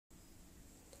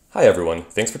Hi everyone,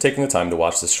 thanks for taking the time to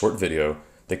watch this short video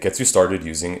that gets you started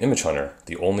using Image Hunter,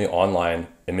 the only online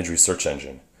imagery search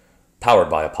engine, powered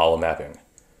by Apollo Mapping.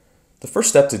 The first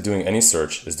step to doing any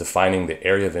search is defining the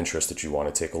area of interest that you want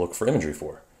to take a look for imagery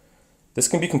for. This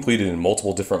can be completed in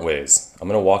multiple different ways. I'm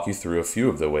going to walk you through a few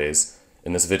of the ways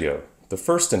in this video. The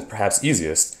first and perhaps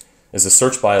easiest is to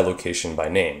search by a location by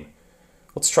name.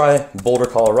 Let's try Boulder,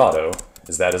 Colorado,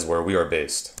 as that is where we are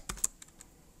based.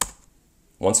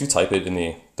 Once you type it in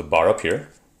the bar up here,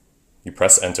 you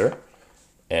press enter,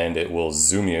 and it will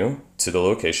zoom you to the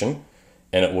location,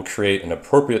 and it will create an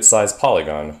appropriate size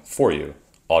polygon for you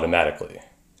automatically.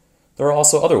 There are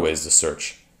also other ways to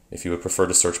search. If you would prefer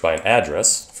to search by an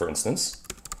address, for instance,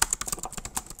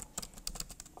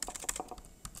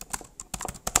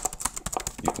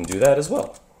 you can do that as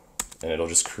well. And it'll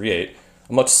just create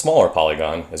a much smaller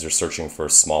polygon as you're searching for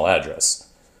a small address.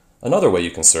 Another way you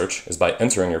can search is by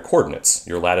entering your coordinates,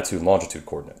 your latitude and longitude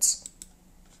coordinates.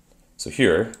 So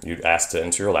here, you'd ask to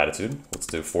enter your latitude, let's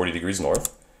do 40 degrees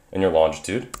north, and your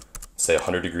longitude, say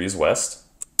 100 degrees west,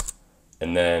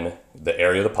 and then the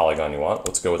area of the polygon you want,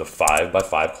 let's go with a 5 by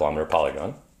 5 kilometer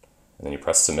polygon, and then you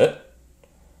press submit,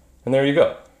 and there you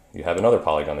go. You have another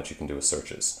polygon that you can do with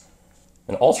searches.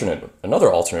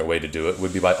 Another alternate way to do it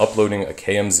would be by uploading a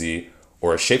KMZ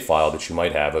or a shapefile that you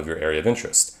might have of your area of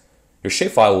interest. Your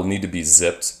shapefile will need to be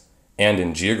zipped and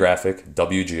in geographic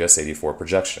WGS84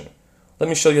 projection. Let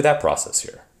me show you that process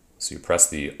here. So you press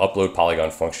the upload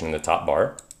polygon function in the top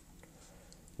bar,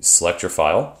 you select your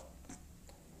file,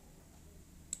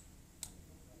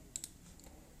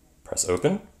 press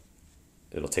open,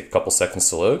 it'll take a couple seconds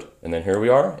to load, and then here we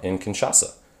are in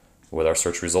Kinshasa with our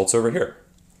search results over here.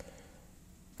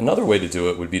 Another way to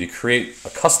do it would be to create a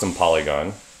custom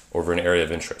polygon over an area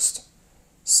of interest.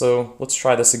 So let's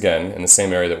try this again in the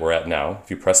same area that we're at now. If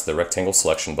you press the rectangle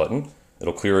selection button,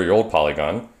 it'll clear your old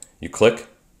polygon. You click,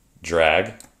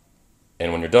 drag,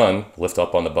 and when you're done, lift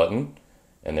up on the button,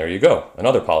 and there you go,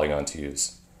 another polygon to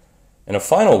use. And a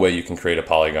final way you can create a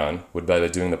polygon would be by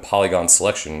doing the polygon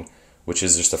selection, which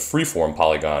is just a freeform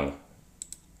polygon.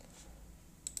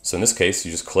 So in this case,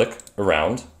 you just click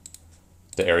around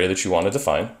the area that you want to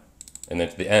define, and then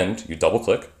at the end, you double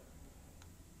click,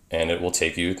 and it'll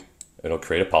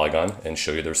create a polygon and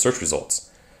show you the search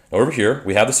results. Now over here,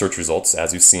 we have the search results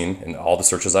as you've seen in all the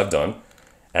searches I've done.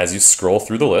 As you scroll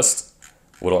through the list,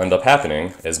 what will end up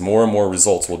happening is more and more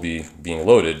results will be being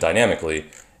loaded dynamically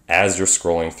as you're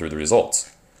scrolling through the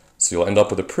results. So you'll end up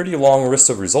with a pretty long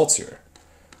list of results here.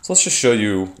 So let's just show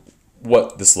you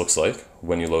what this looks like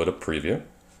when you load a preview.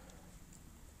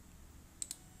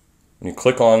 When you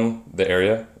click on the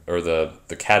area or the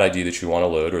CAD ID that you want to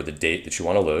load or the date that you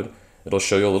want to load, it'll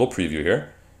show you a little preview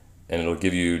here, and it'll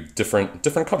give you different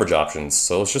coverage options.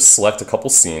 So let's just select a couple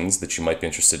scenes that you might be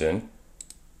interested in.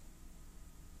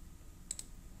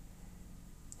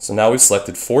 So now we've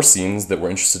selected 4 scenes that we're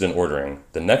interested in ordering.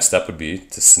 The next step would be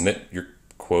to submit your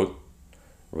quote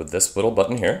with this little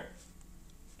button here.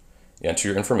 You enter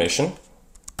your information.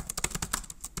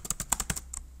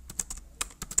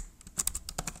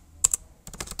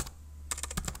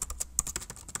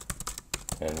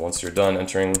 And once you're done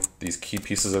entering these key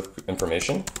pieces of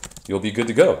information, you'll be good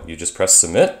to go. You just press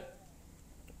submit,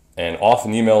 and off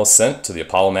an email is sent to the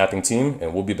Apollo Mapping team,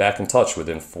 and we'll be back in touch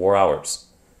within 4 hours.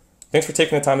 Thanks for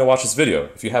taking the time to watch this video.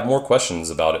 If you have more questions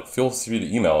about it, feel free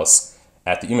to email us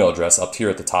at the email address up here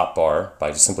at the top bar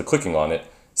by just simply clicking on it,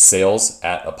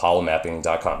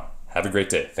 sales@apollomapping.com. Have a great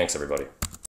day. Thanks, everybody.